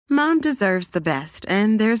Mom deserves the best,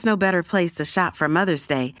 and there's no better place to shop for Mother's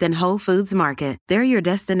Day than Whole Foods Market. They're your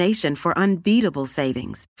destination for unbeatable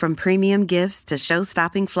savings, from premium gifts to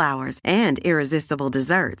show-stopping flowers and irresistible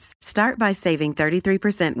desserts. Start by saving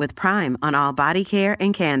 33% with Prime on all body care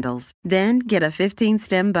and candles. Then get a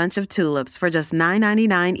 15-stem bunch of tulips for just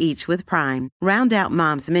 $9.99 each with Prime. Round out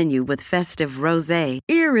Mom's menu with festive rosé,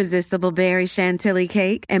 irresistible berry chantilly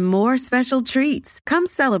cake, and more special treats. Come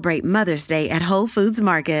celebrate Mother's Day at Whole Foods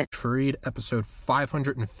Market. Fareed, episode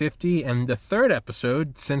 550, and the third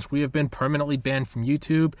episode since we have been permanently banned from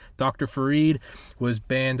YouTube. Dr. Fareed was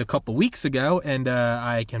banned a couple weeks ago, and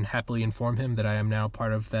I can happily inform him that I am now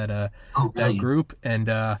part of that that group.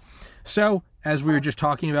 And so, as we were just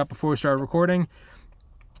talking about before we started recording,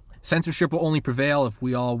 censorship will only prevail if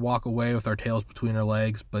we all walk away with our tails between our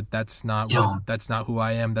legs, but that's not that's not who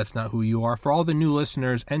I am. That's not who you are. For all the new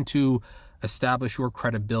listeners, and to establish your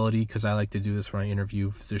credibility, because I like to do this when I interview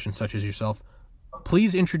physicians such as yourself,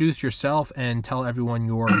 please introduce yourself and tell everyone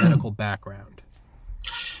your medical background.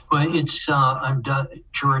 Well, I'm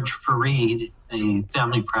George Fareed, a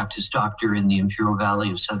family practice doctor in the Imperial Valley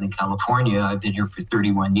of Southern California. I've been here for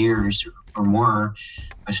 31 years or more.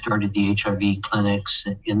 I started the HIV clinics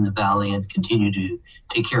in the valley and continue to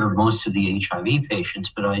take care of most of the HIV patients,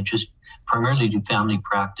 but I just primarily do family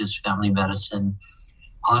practice, family medicine,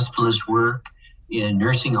 hospitalist work, in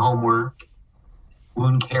nursing home work,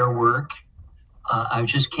 wound care work. I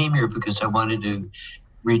just came here because I wanted to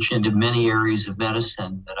reach into many areas of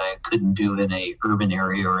medicine that I couldn't do in an urban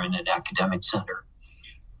area or in an academic center.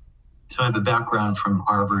 So I have a background from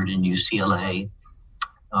Harvard and UCLA,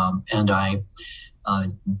 and I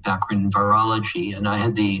background in virology. And I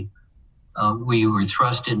had we were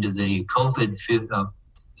thrust into the COVID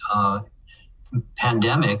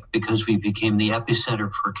pandemic because we became the epicenter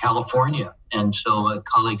for California. And so a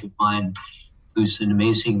colleague of mine, who's an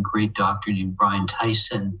amazing, great doctor named Brian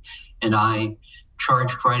Tyson, and I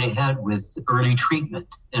charged right ahead with early treatment.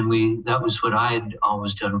 And that was what I had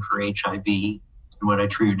always done for HIV and what I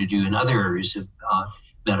tried to do in other areas of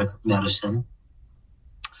medicine.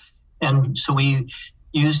 And so we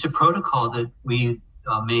used a protocol that we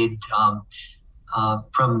made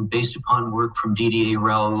based upon work from Didier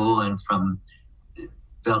Raoult and from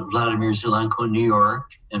Vladimir Zelenko in New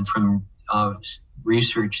York, and from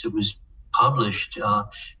research that was published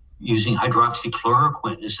using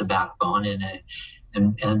hydroxychloroquine as a backbone.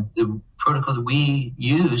 And the protocol that we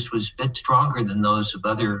used was a bit stronger than those of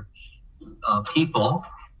other people.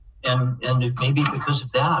 And maybe because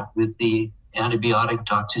of that, with the antibiotic,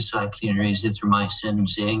 doxycycline, azithromycin,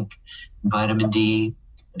 zinc, vitamin D,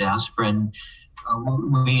 and aspirin,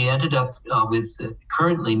 we ended up with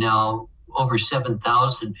currently now over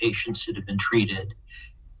 7,000 patients that have been treated.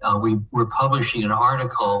 We're publishing an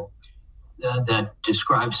article that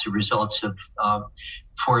describes the results of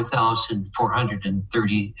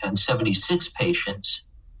 4,476 patients,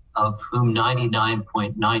 of whom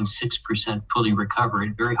 99.96% fully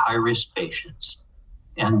recovered, very high-risk patients.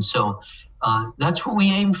 And so that's what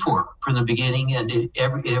we aimed for from the beginning, and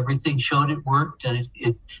everything showed it worked, and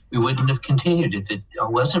we wouldn't have continued if it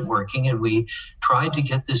wasn't working. And we tried to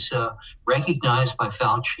get this recognized by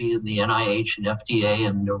Fauci and the NIH and FDA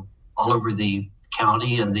and all over the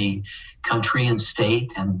county and the country and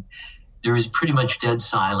state. And there was pretty much dead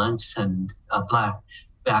silence and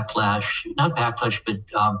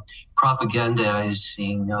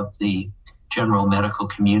propagandizing of the general medical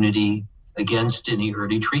community against any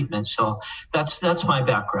early treatment. So that's my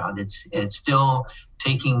background. It's still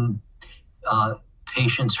taking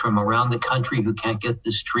patients from around the country who can't get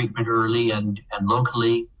this treatment early and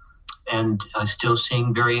locally, and still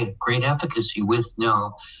seeing very great efficacy with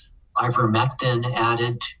now ivermectin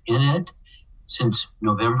added in it since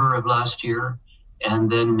November of last year, and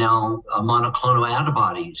then now monoclonal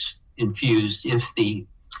antibodies infused if they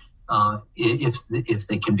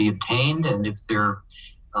can be obtained, and if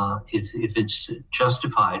it's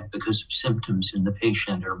justified because of symptoms in the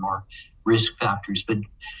patient or more risk factors. But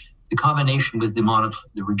the combination with the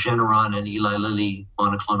Regeneron and Eli Lilly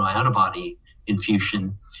monoclonal antibody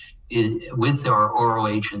infusion with our oral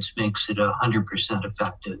agents makes it 100%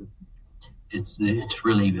 effective. It's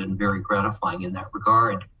really been very gratifying in that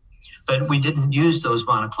regard. But we didn't use those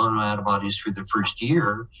monoclonal antibodies for the first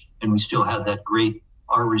year, and we still had that great.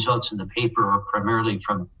 Our results in the paper are primarily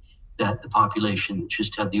from the population that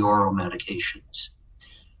just had the oral medications.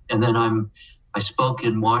 And then I spoke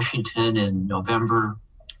in Washington in November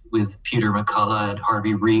with Peter McCullough at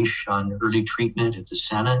Harvey Risch on early treatment at the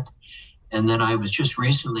Senate. And then I was just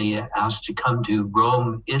recently asked to come to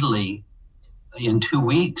Rome, Italy in 2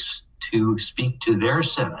 weeks to speak to their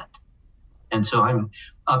Senate. And so I'm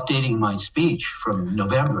updating my speech from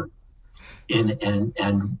November making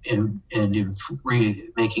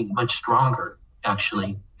it much stronger,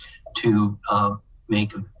 actually, to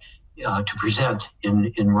present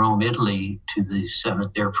in Rome, Italy, to the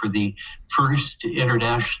summit there for the first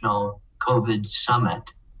international COVID summit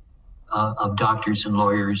of doctors and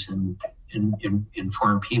lawyers and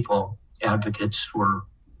informed people, advocates for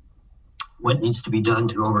what needs to be done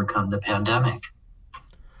to overcome the pandemic.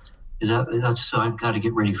 So I've got to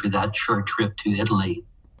get ready for that short trip to Italy.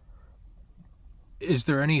 Is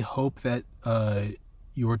there any hope that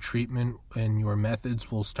your treatment and your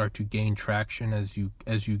methods will start to gain traction as you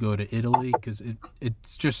go to Italy? Because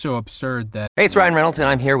it's just so absurd that... Hey, it's Ryan Reynolds, and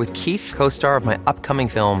I'm here with Keith, co-star of my upcoming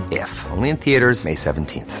film, If, only in theaters May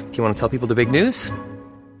 17th. Do you want to tell people the big news?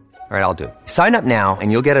 All right, I'll do it. Sign up now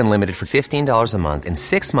and you'll get unlimited for $15 a month and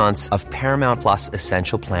 6 months of Paramount Plus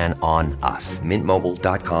Essential Plan on us.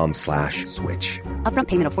 MintMobile.com/switch. Upfront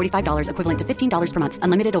payment of $45 equivalent to $15 per month.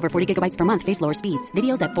 Unlimited over 40 gigabytes per month. Face lower speeds.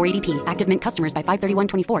 Videos at 480p. Active Mint customers by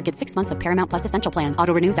 531.24 get 6 months of Paramount Plus Essential Plan.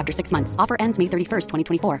 Auto renews after 6 months. Offer ends May 31st,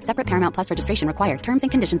 2024. Separate Paramount Plus registration required. Terms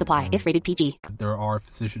and conditions apply if rated PG. There are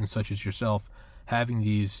physicians such as yourself having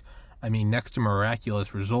these, next to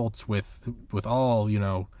miraculous results with all,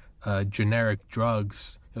 generic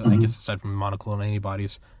drugs, I guess aside from monoclonal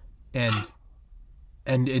antibodies, and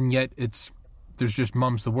yet there's just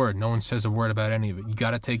mum's the word. No one says a word about any of it. You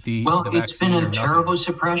got to take the it's been a terrible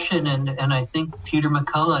suppression, and I think Peter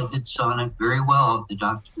McCullough hits on it very well. The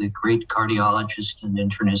great cardiologist and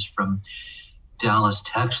internist from Dallas,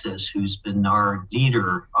 Texas, who's been our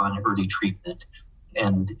leader on early treatment,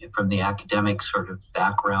 and from the academic sort of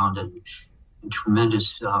background and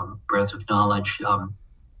tremendous breadth of knowledge.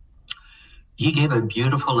 He gave a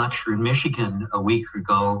beautiful lecture in Michigan a week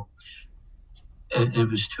ago.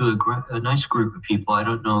 It was to a nice group of people. I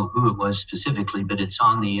don't know who it was specifically, but it's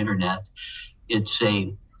on the internet. It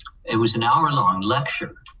was an hour-long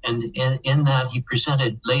lecture, and in that he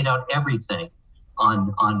laid out everything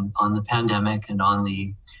on the pandemic and on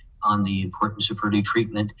the importance of early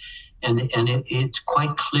treatment, and it's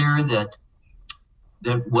quite clear that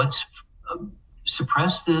what's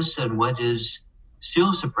suppressed this and what is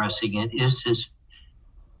still suppressing it is this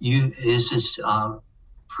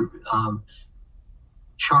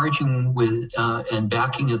charging with and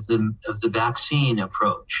backing of the vaccine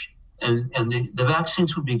approach, and the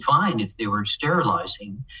vaccines would be fine if they were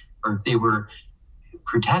sterilizing or if they were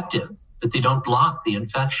protective, but they don't block the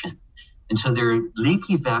infection. And so they're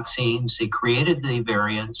leaky vaccines. They created the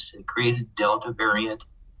variants. They created Delta variant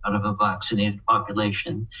out of a vaccinated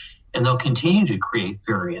population, and they'll continue to create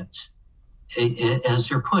variants as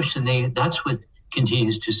they're pushed, and that's what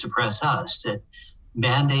continues to suppress us, that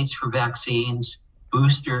mandates for vaccines,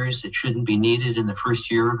 boosters that shouldn't be needed in the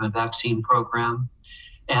first year of a vaccine program,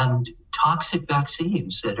 and toxic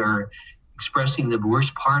vaccines that are expressing the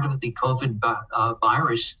worst part of the COVID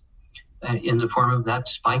virus in the form of that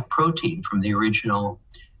spike protein from the original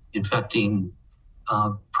infecting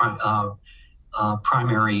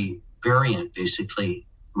primary variant, basically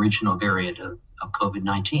original variant of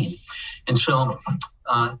COVID-19. And so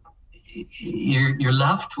you're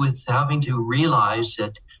left with having to realize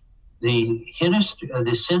that the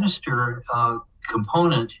sinister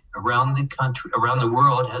component around the country, around the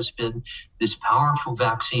world, has been this powerful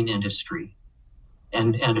vaccine industry,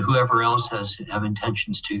 and whoever else have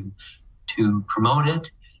intentions to promote it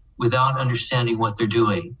without understanding what they're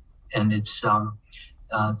doing. And it's so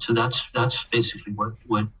that's basically what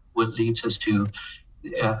leads us to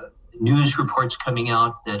news reports coming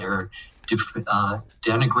out that are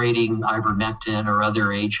denigrating ivermectin or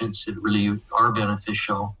other agents that really are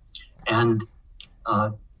beneficial, and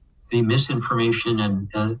the misinformation and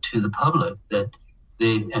to the public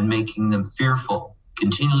and making them fearful,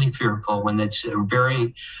 continually fearful, when it's a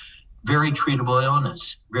very, very treatable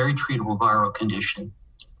illness, very treatable viral condition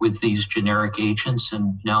with these generic agents,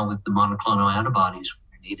 and now with the monoclonal antibodies when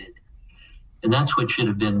they're needed. And that's what should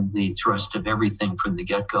have been the thrust of everything from the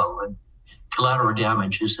get-go. And collateral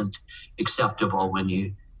damage isn't acceptable when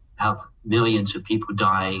you have millions of people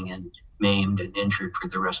dying and maimed and injured for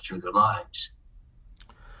the rest of their lives.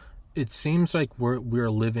 It seems like we're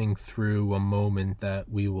living through a moment that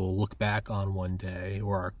we will look back on one day,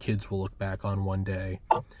 or our kids will look back on one day,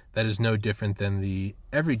 that is no different than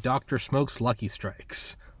every doctor smokes Lucky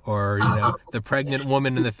Strikes, or the pregnant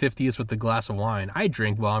woman in the 50s with a glass of wine. I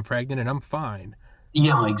drink while I'm pregnant and I'm fine.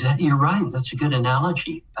 Yeah, exactly. You're right. That's a good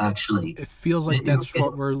analogy, actually. It feels like that's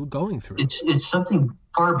what we're going through. It's something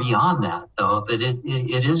far beyond that, though, but it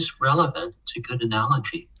is relevant. It's a good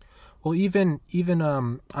analogy. Well, even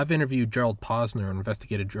I've interviewed Gerald Posner, an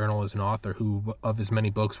investigative journalist and author, who of his many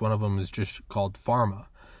books, one of them is just called Pharma,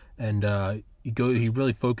 and he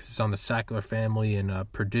really focuses on the Sackler family in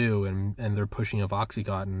Purdue and their pushing of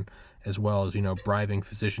OxyContin, as well as bribing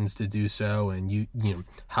physicians to do so, and you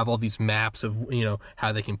have all these maps of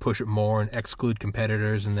how they can push it more and exclude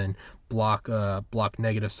competitors and then block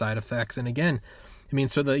negative side effects. And again, I mean,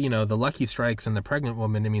 so the the Lucky Strikes and the pregnant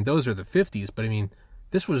woman, I mean, those are the 50s, but I mean,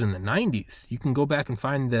 this was in the 90s. You can go back and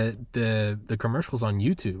find the commercials on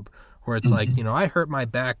YouTube where it's like, I hurt my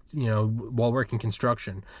back, while working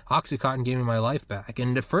construction. OxyContin gave me my life back.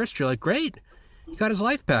 And at first you're like, great, he got his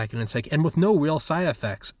life back. And it's like, and with no real side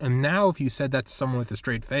effects. And now if you said that to someone with a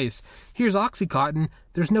straight face, here's OxyContin,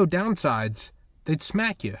 there's no downsides, they'd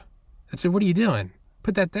smack you. They'd say, what are you doing?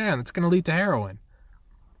 Put that down. It's going to lead to heroin.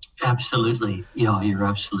 Absolutely. Yeah, you're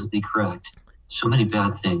absolutely correct. So many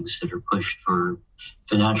bad things that are pushed for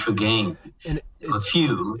financial gain, and a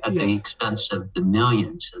few at the expense of the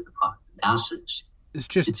millions of the masses. It's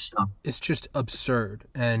just absurd.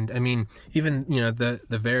 And I mean, even the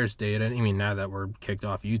VAERS data. I mean, now that we're kicked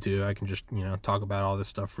off YouTube, I can just talk about all this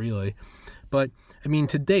stuff freely. But I mean,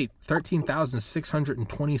 to date,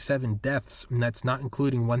 13,627 deaths, and that's not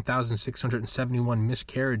including 1,671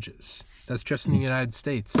 miscarriages. That's just in the United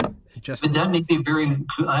States. But that may be very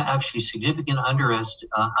actually significant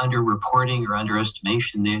underreporting or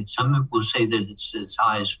underestimation. Some will say that it's as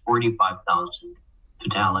high as 45,000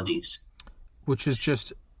 fatalities, which is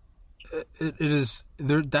just it is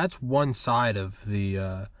there. That's one side of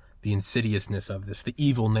the insidiousness of this, the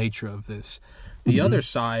evil nature of this. The other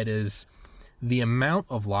side is the amount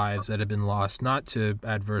of lives that have been lost, not to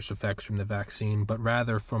adverse effects from the vaccine, but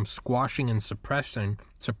rather from squashing and suppression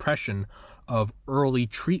of early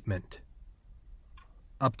treatment.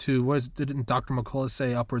 Up to, didn't Dr. McCullough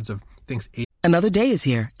say, upwards of, I think, 8. Another day is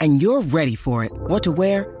here, and you're ready for it. What to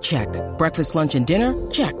wear? Check. Breakfast, lunch, and dinner?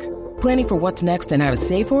 Check. Planning for what's next and how to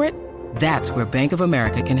save for it? That's where Bank of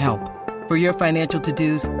America can help. For your financial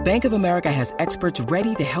to-dos, Bank of America has experts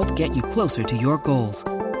ready to help get you closer to your goals.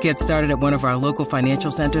 Get started at one of our local financial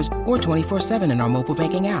centers or 24/7 in our mobile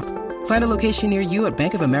banking app. Find a location near you at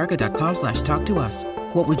bankofamerica.com/talktous.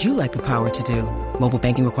 What would you like the power to do? Mobile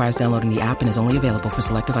banking requires downloading the app and is only available for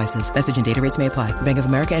select devices. Message and data rates may apply. Bank of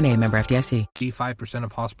America N.A., member FDIC. 85%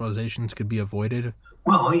 of hospitalizations could be avoided.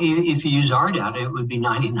 Well, if you use our data, it would be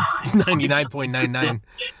 99.99.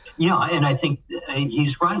 Yeah, and I think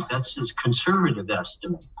he's right. That's his conservative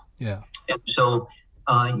estimate. Yeah. And so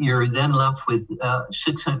you're then left with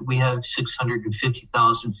we have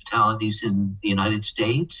 650,000 fatalities in the United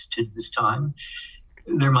States to this time.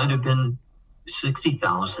 There might have been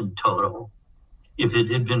 60,000 total if it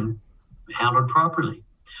had been handled properly.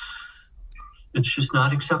 It's just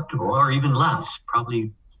not acceptable, or even less,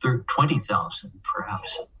 probably 20,000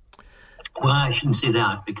 perhaps. Well, I shouldn't say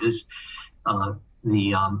that, because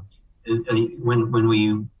when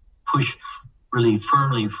we push really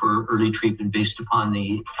firmly for early treatment based upon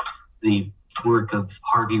the work of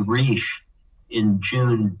Harvey Reish in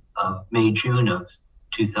May, June of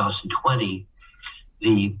 2020,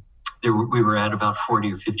 we were at about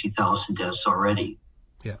 40 or 50,000 deaths already.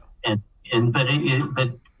 Yeah. But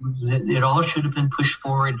it all should have been pushed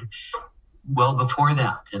forward well before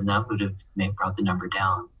that, and that would have brought the number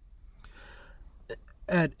down.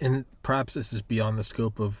 Ed, and perhaps this is beyond the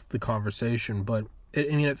scope of the conversation, but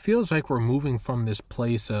it feels like we're moving from this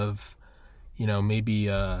place of, maybe,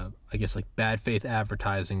 I guess, like bad faith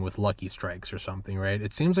advertising with Lucky Strikes or something, right?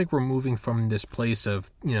 It seems like we're moving from this place of,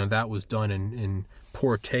 that was done in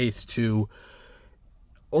poor taste, to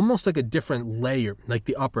almost like a different layer, like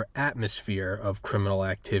the upper atmosphere of criminal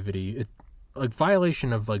activity. Like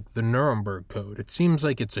violation of like the Nuremberg Code. It seems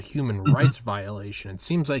like it's a human rights violation. It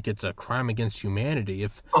seems like it's a crime against humanity.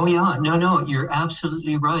 Oh yeah, no, you're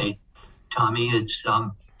absolutely right, Tommy. It's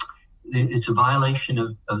a violation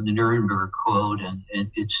of the Nuremberg Code, and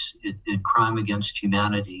it's a crime against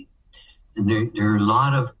humanity. And there are a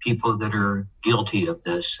lot of people that are guilty of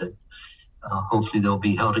this. That hopefully they'll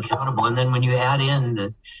be held accountable. And then when you add in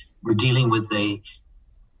that we're dealing with a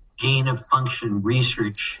gain of function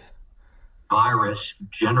research virus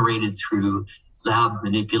generated through lab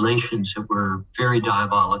manipulations that were very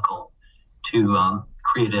diabolical to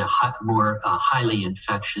create a more highly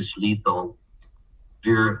infectious, lethal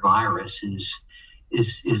virus is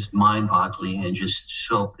mind-boggling and just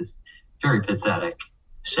so very pathetic,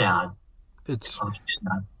 sad. It's not.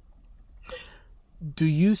 How do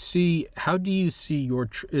you see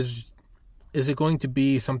is it going to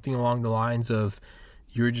be something along the lines of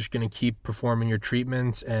you're just going to keep performing your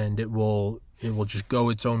treatments and it will it will just go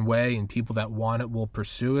its own way and people that want it will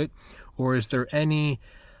pursue it? Or is there any,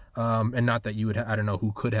 and not that you would, I don't know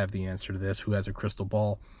who could have the answer to this, who has a crystal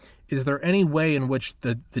ball, is there any way in which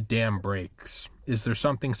the dam breaks? Is there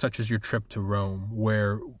something such as your trip to Rome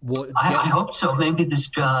where... I hope so. Maybe this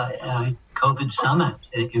COVID summit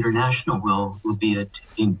international will be a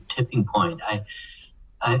tipping point.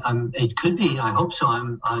 It could be. I hope so.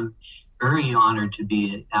 I'm very honored to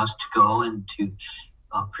be asked to go and to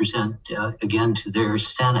present again to their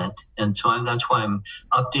Senate. And so that's why I'm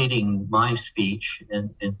updating my speech,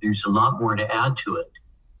 and there's a lot more to add to it.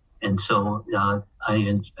 And so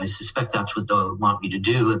I suspect that's what they'll want me to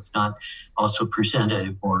do, if not also present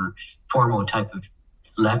a more formal type of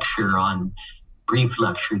lecture brief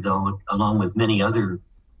lecture, though, along with many other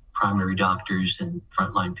primary doctors and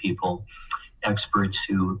frontline people, experts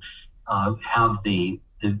who have the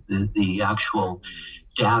actual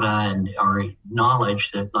data and our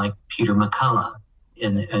knowledge that, like Peter McCullough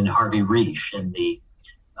and Harvey Reish, and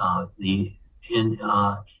the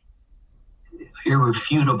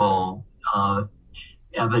irrefutable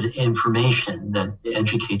information that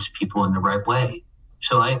educates people in the right way.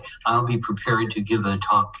 So I'll be prepared to give a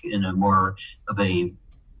talk in a more of a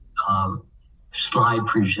slide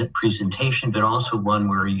presentation, but also one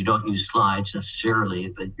where you don't use slides necessarily,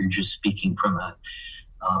 but you're just speaking from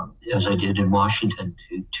as I did in Washington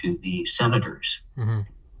to the senators. Mm-hmm.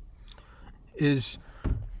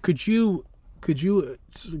 Could you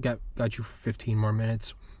got you for 15 more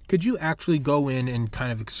minutes? Could you actually go in and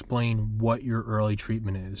kind of explain what your early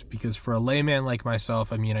treatment is? Because for a layman like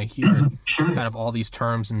myself, I mean, I hear kind of all these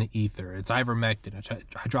terms in the ether. It's ivermectin, it's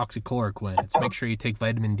hydroxychloroquine, it's make sure you take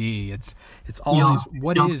vitamin D. It's all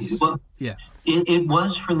these. It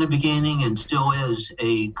was from the beginning and still is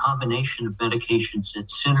a combination of medications that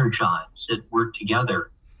synergize, that work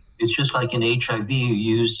together. It's just like in HIV, you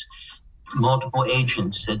use multiple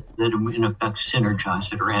agents that in effect synergize,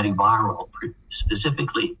 that are antiviral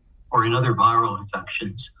specifically, or in other viral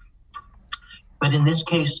infections. But in this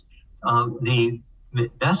case, the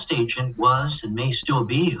best agent was and may still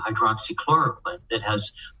be hydroxychloroquine, that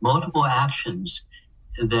has multiple actions,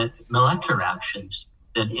 molecular actions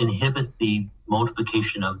that inhibit the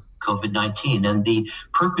multiplication of COVID-19. And the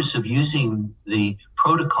purpose of using the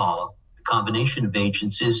protocol, the combination of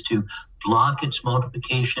agents, is to block its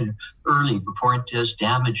multiplication early before it does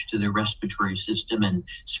damage to the respiratory system and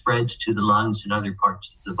spreads to the lungs and other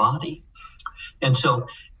parts of the body. And so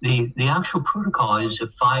the actual protocol is a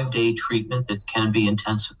 5-day treatment that can be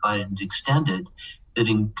intensified and extended, that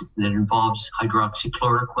involves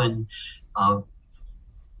hydroxychloroquine,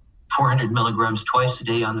 400 milligrams twice a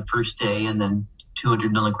day on the first day, and then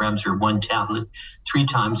 200 milligrams or one tablet 3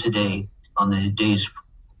 times a day on the days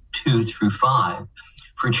 2 through 5.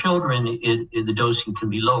 For children, the dosing can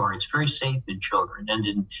be lower. It's very safe in children and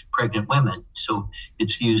in pregnant women. So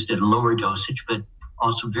it's used at a lower dosage, but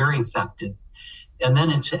also very effective. And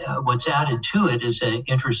then what's added to it is an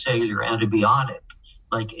intracellular antibiotic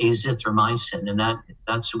like azithromycin. And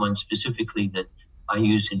that's the one specifically that I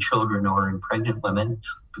use in children or in pregnant women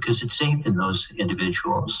because it's safe in those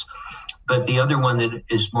individuals. But the other one that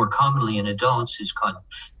is more commonly in adults is called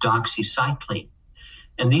doxycycline.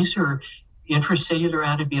 And these are intracellular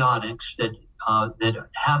antibiotics that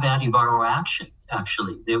have antiviral action,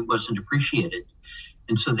 actually. It wasn't appreciated.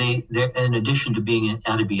 And so they're, in addition to being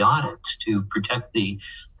antibiotics to protect the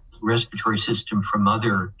respiratory system from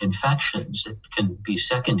other infections that can be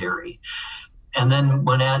secondary. And then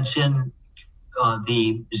one adds in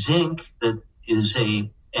the zinc, that is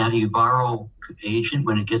a antiviral agent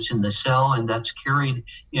when it gets in the cell, and that's carried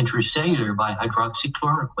intracellular by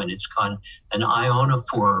hydroxychloroquine. It's called an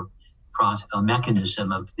ionophore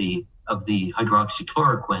mechanism of the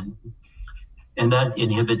hydroxychloroquine, and that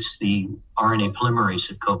inhibits the RNA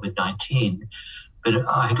polymerase of COVID-19. But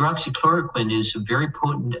hydroxychloroquine is a very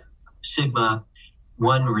potent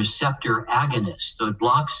sigma-1 receptor agonist. So it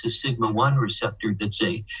blocks the sigma-1 receptor that's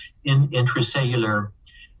a intracellular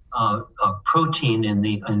protein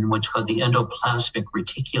in what's called the endoplasmic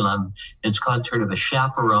reticulum. It's called sort of a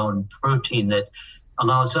chaperone protein that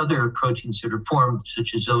allows other proteins that are formed,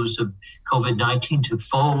 such as those of COVID-19, to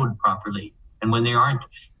fold properly. And when they aren't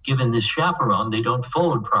given this chaperone, they don't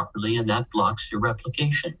fold properly, and that blocks their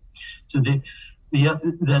replication. So then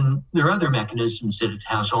there are other mechanisms that it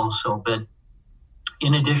has also. But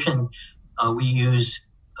in addition, we use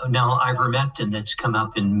now ivermectin, that's come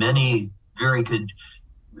up in many very good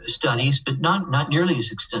studies, but not nearly as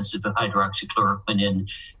extensive as hydroxychloroquine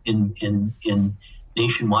in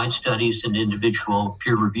nationwide studies and individual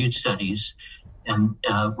peer-reviewed studies, and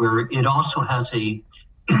where it also has a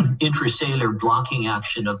intracellular blocking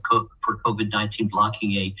action for COVID-19,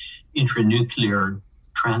 blocking a intranuclear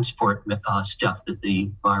transport step that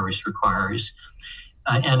the virus requires,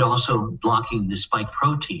 and also blocking the spike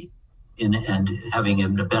protein and having a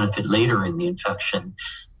benefit later in the infection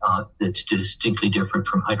that's distinctly different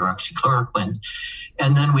from hydroxychloroquine.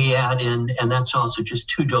 And then we add in, and that's also just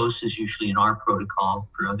 2 doses usually in our protocol.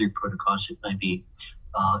 For other protocols, it might be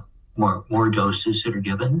more doses that are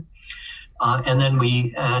given. And then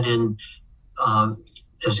we add in,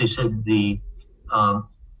 as I said, the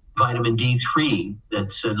vitamin D3,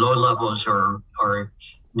 that's low levels are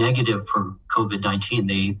negative for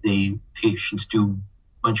COVID-19. The patients do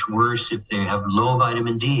much worse if they have low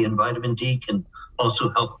vitamin D, and vitamin D can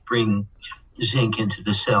also help bring zinc into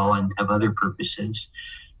the cell and have other purposes.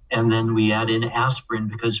 And then we add in aspirin,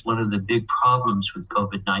 because one of the big problems with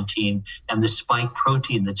COVID-19 and the spike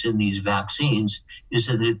protein that's in these vaccines is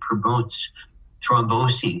that it promotes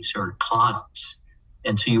thromboses or clots.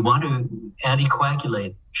 And so you want to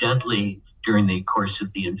anticoagulate gently during the course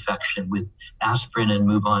of the infection with aspirin and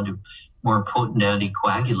move on to more potent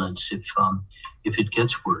anticoagulants if it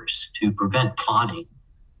gets worse, to prevent clotting.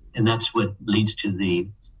 And that's what leads to the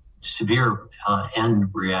severe end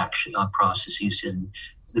reaction processes in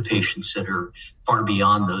the patients that are far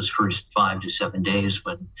beyond those first 5 to 7 days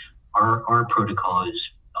when our protocol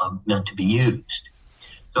is meant to be used.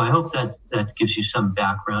 So I hope that gives you some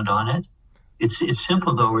background on it. It's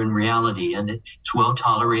simple though in reality, and it's well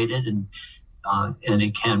tolerated, and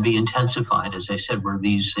it can be intensified, as I said, where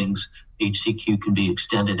these things, HCQ, can be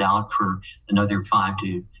extended out for another 5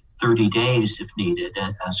 to 30 days if needed,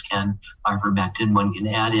 as can ivermectin. One can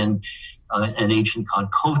add in an agent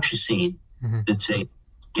called colchicine. That's a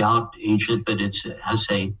gout agent, but it has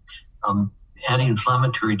a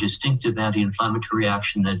distinctive anti-inflammatory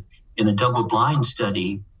action that in a double-blind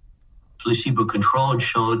study, placebo-controlled,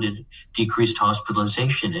 showed it decreased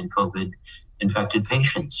hospitalization in COVID-infected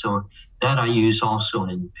patients. So that I use also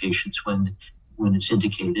in patients when it's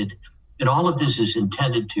indicated. And all of this is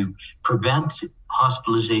intended to prevent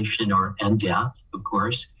hospitalization and death, of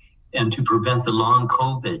course, and to prevent the long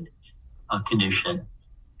COVID condition.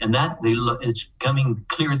 And that it's becoming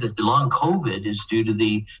clear that the long COVID is due to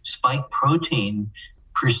the spike protein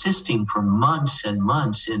persisting for months and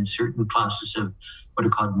months in certain classes of what are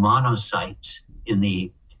called monocytes in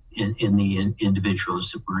the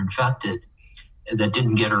individuals that were infected that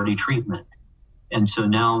didn't get early treatment. And so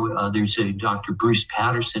now there's a Dr. Bruce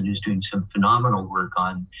Patterson who's doing some phenomenal work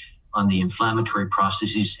on the inflammatory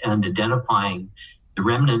processes and identifying the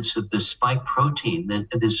remnants of the spike protein,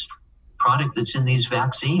 this product that's in these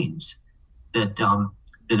vaccines that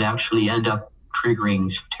actually end up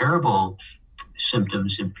triggering terrible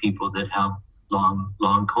symptoms in people that have long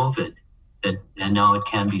COVID. And now it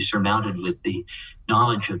can be surmounted with the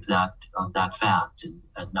knowledge of that fact and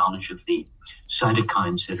knowledge of the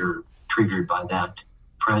cytokines that are triggered by that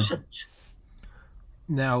presence.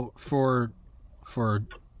 Now, for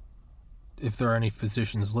if there are any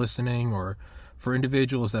physicians listening, or for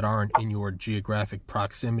individuals that aren't in your geographic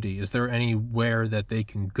proximity, is there anywhere that they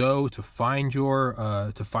can go to find your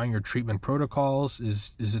treatment protocols?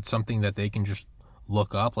 Is it something that they can just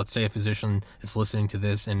look up? Let's say a physician is listening to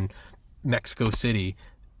this in Mexico City.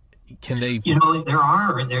 Can they? There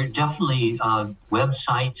are definitely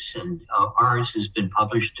websites, and ours has been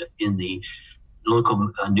published in the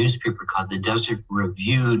local newspaper called the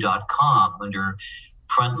desertreview.com under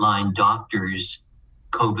Frontline Doctors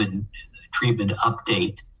COVID treatment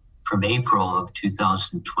update from April of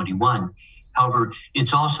 2021. However,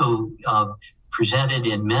 it's also presented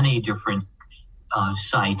in many different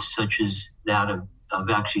sites, such as that of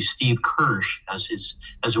actually Steve Kirsch has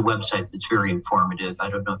a website that's very informative. I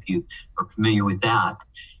don't know if you are familiar with that,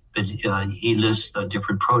 but he lists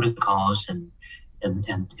different protocols and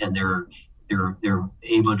they're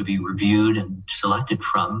able to be reviewed and selected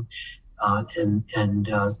from.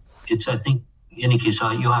 It's, I think, in any case,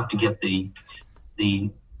 you'll have to get the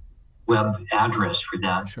web address for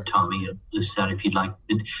that, sure. Tommy, list that if you'd like.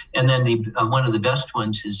 And then one of the best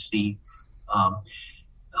ones is the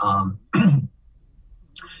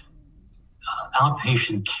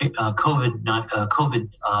outpatient COVID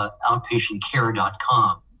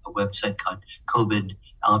outpatientcare.com, a website called COVID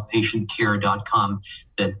outpatientcare.com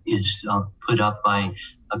that is put up by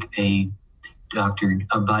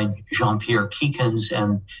by Jean-Pierre Kikens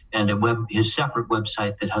and his separate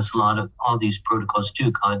website that has a lot of all these protocols too,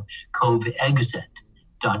 called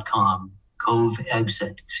covexit.com,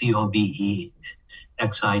 covexit,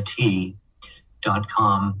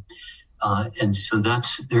 covexit.com. And so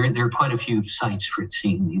there are quite a few sites for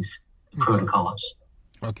seeing these protocols.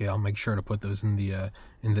 Okay, I'll make sure to put those in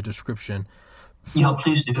the description. Yeah,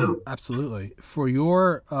 please do. Absolutely. For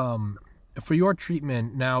your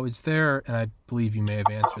treatment now, is there, and I believe you may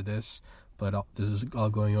have answered this, but this is all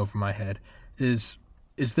going over my head. Is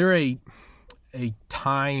there a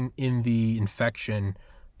time in the infection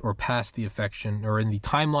or past the infection or in the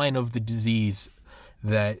timeline of the disease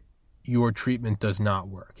that your treatment does not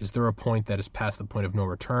work? Is there a point that is past the point of no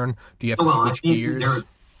return? Do you have to switch gears?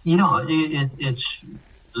 It's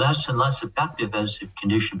less and less effective as the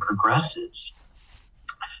condition progresses.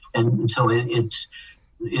 And so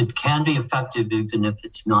it can be effective even if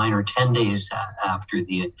it's 9 or 10 days after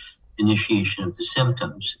the initiation of the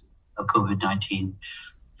symptoms of COVID-19.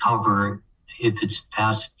 However, if it's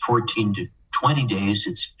past 14 to 20 days,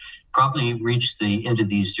 it's probably reached the end of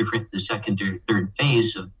the second or third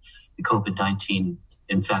phase of the COVID-19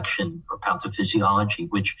 infection or pathophysiology,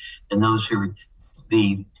 and those are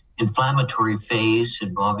the inflammatory phase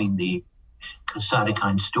involving the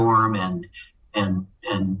cytokine storm and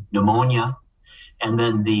pneumonia, and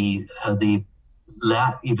then the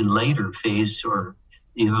even later phase, or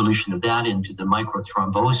the evolution of that into the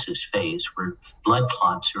microthrombosis phase, where blood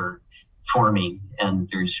clots are forming and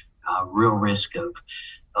there's real risk of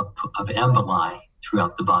emboli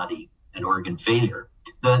throughout the body and organ failure.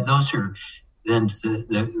 Those are then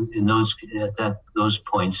in those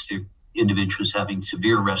points, the individuals having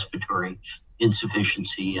severe respiratory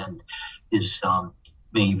insufficiency and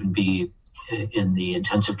may even be in the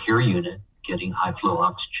intensive care unit getting high flow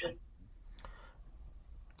oxygen.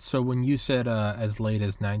 So when you said as late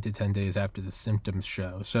as 9 to 10 days after the symptoms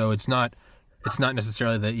show, so it's not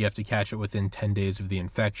necessarily that you have to catch it within 10 days of the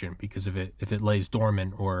infection, because if it lays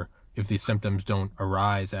dormant or if the symptoms don't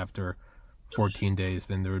arise after 14 days,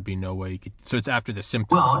 then there would be no way you could. So it's after the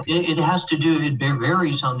symptoms. Well, it has to do. It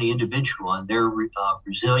varies on the individual and their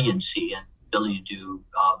resiliency and ability to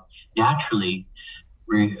naturally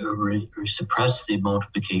suppress the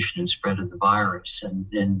multiplication and spread of the virus.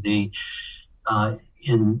 And they,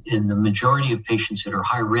 in the majority of patients that are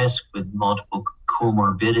high risk with multiple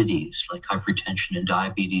comorbidities like hypertension and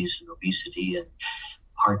diabetes and obesity and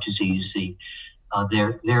heart disease,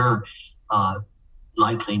 they're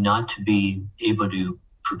likely not to be able to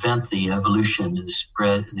prevent the evolution and the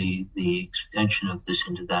spread, the extension of this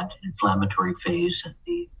into that inflammatory phase,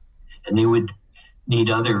 and they would need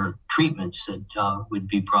other treatments that would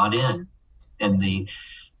be brought in. And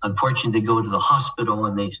unfortunately, they go to the hospital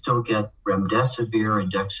and they still get remdesivir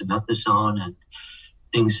and dexamethasone and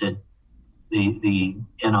things that the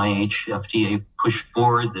NIH, FDA pushed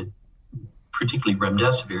forward, that particularly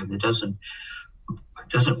remdesivir, that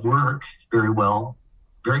doesn't work very well,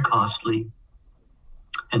 very costly,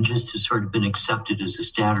 and just has sort of been accepted as a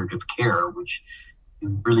standard of care, which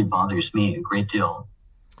really bothers me a great deal.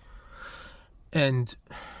 And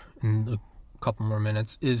in a couple more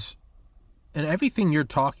minutes, and everything you're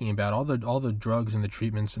talking about, all the drugs and the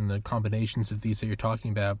treatments and the combinations of these that you're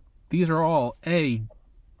talking about, these are all A,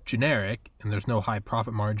 generic, and there's no high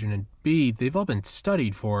profit margin, and B, they've all been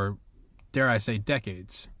studied for, dare I say,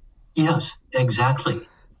 decades. Yes, exactly.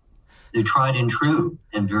 They're tried and true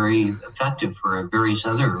and very effective for various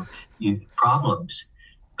other problems.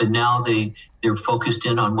 But now they're focused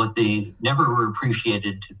in on what they never were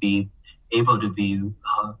appreciated to be able to be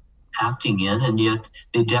acting in, and yet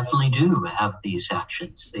they definitely do have these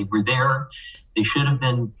actions. They were there. They should have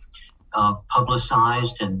been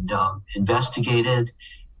publicized and investigated.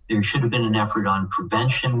 There should have been an effort on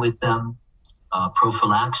prevention with them,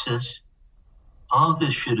 prophylaxis. All of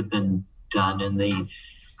this should have been done, and yet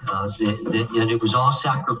it was all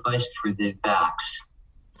sacrificed for the vax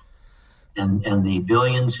and the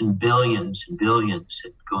billions and billions and billions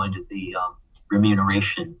that go into the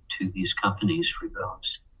remuneration to these companies for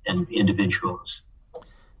those and individuals.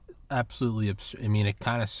 Absolutely absurd. I mean, it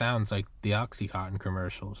kind of sounds like the OxyContin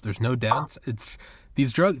commercials. There's no downs. It's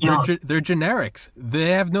these drugs. They're generics.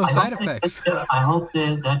 They have no side effects. I hope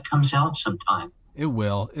that comes out sometime. It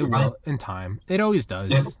will. It will in time. It always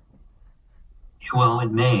does. Well,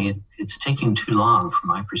 it may. It's taking too long from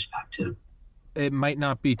my perspective. It might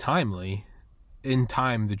not be timely. In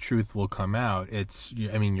time, the truth will come out.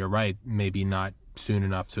 You're right. Maybe not soon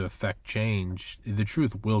enough to affect change. The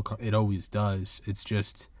truth will come. It always does. It's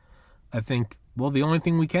just, I think, the only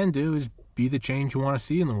thing we can do is be the change you want to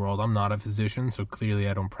see in the world. I'm not a physician, so clearly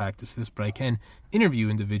I don't practice this, but I can interview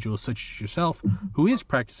individuals such as yourself who is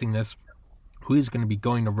practicing this, who is going to be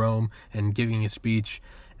going to Rome and giving a speech.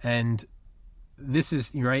 And this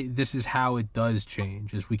is, right, this is how it does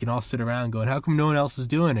change, is we can all sit around going, how come no one else is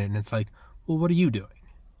doing it? And it's like, well, what are you doing?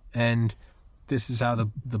 And this is how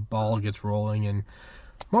the ball gets rolling. And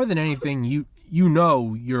more than anything, you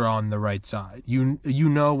know you're on the right side. You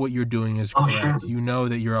know what you're doing is correct. Sure. You know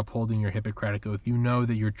that you're upholding your Hippocratic Oath. You know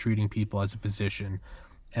that you're treating people as a physician.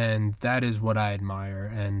 And that is what I admire.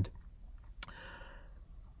 And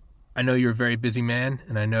I know you're a very busy man,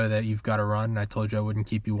 and I know that you've got to run. And I told you I wouldn't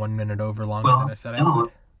keep you 1 minute over longer than I said I would.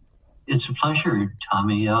 It's a pleasure,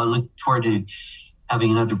 Tommy. I look forward to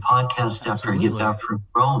having another podcast after I get back from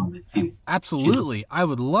Rome. Absolutely. I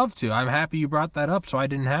would love to. I'm happy you brought that up so I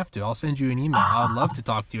didn't have to. I'll send you an email. I'd love to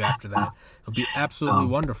talk to you after that. It'll be absolutely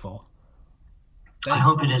wonderful. I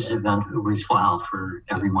hope it is an event worthwhile for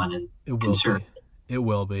everyone concerned. It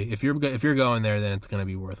will be. If you're going there, then it's going to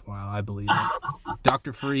be worthwhile. I believe it.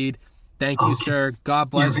 Dr. Farid, thank you, sir. God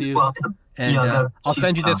bless you. Welcome. And I'll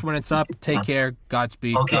send you this when it's up. Take care.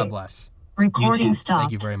 Godspeed. God bless. Recording stopped.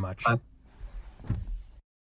 Thank you very much. Bye.